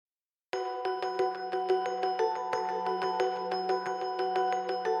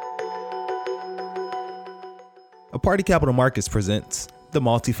Party Capital Markets presents the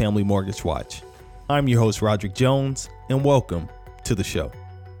Multifamily Mortgage Watch. I'm your host, Roderick Jones, and welcome to the show.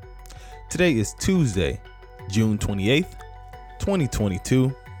 Today is Tuesday, June 28th,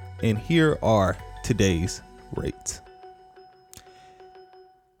 2022, and here are today's rates.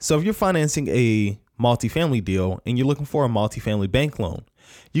 So if you're financing a multifamily deal and you're looking for a multifamily bank loan,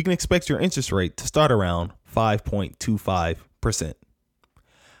 you can expect your interest rate to start around 5.25%.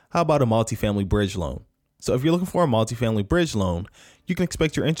 How about a multifamily bridge loan? So if you're looking for a multifamily bridge loan, you can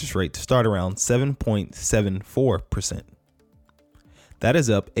expect your interest rate to start around 7.74%. That is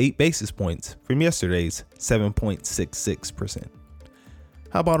up 8 basis points from yesterday's 7.66%.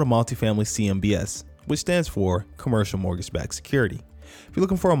 How about a multifamily CMBS, which stands for Commercial Mortgage-Backed Security? If you're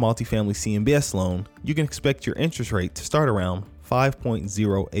looking for a multifamily CMBS loan, you can expect your interest rate to start around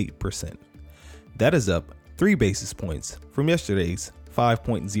 5.08%. That is up 3 basis points from yesterday's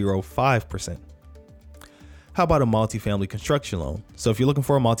 5.05%. How about a multifamily construction loan? So if you're looking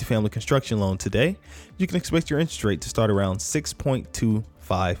for a multifamily construction loan today, you can expect your interest rate to start around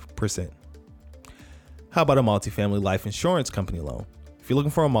 6.25%. How about a multifamily life insurance company loan? If you're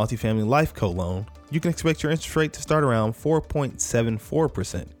looking for a multifamily life co loan, you can expect your interest rate to start around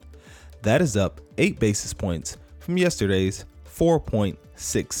 4.74%. That is up 8 basis points from yesterday's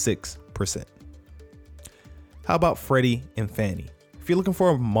 4.66%. How about Freddie and Fannie? If you're looking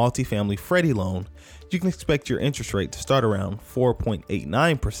for a multifamily Freddie loan, you can expect your interest rate to start around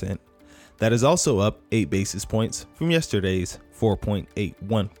 4.89%. That is also up 8 basis points from yesterday's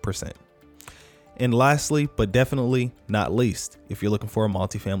 4.81%. And lastly, but definitely not least, if you're looking for a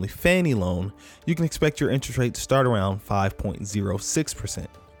multifamily Fannie loan, you can expect your interest rate to start around 5.06%.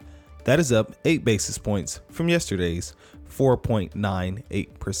 That is up 8 basis points from yesterday's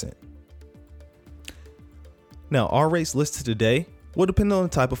 4.98%. Now, our rates listed today will depend on the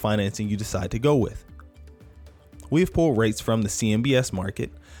type of financing you decide to go with. We have pulled rates from the CMBS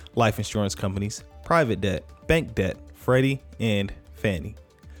market, life insurance companies, private debt, bank debt, Freddie, and Fannie.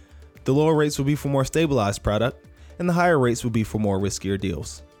 The lower rates will be for more stabilized product, and the higher rates will be for more riskier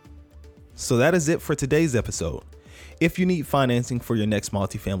deals. So that is it for today's episode. If you need financing for your next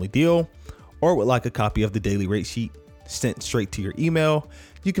multifamily deal, or would like a copy of the daily rate sheet sent straight to your email,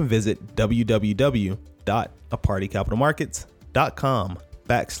 you can visit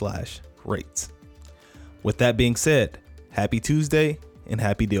www.apartycapitalmarkets.com/rates. With that being said, happy Tuesday and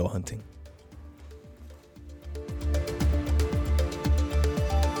happy deal hunting.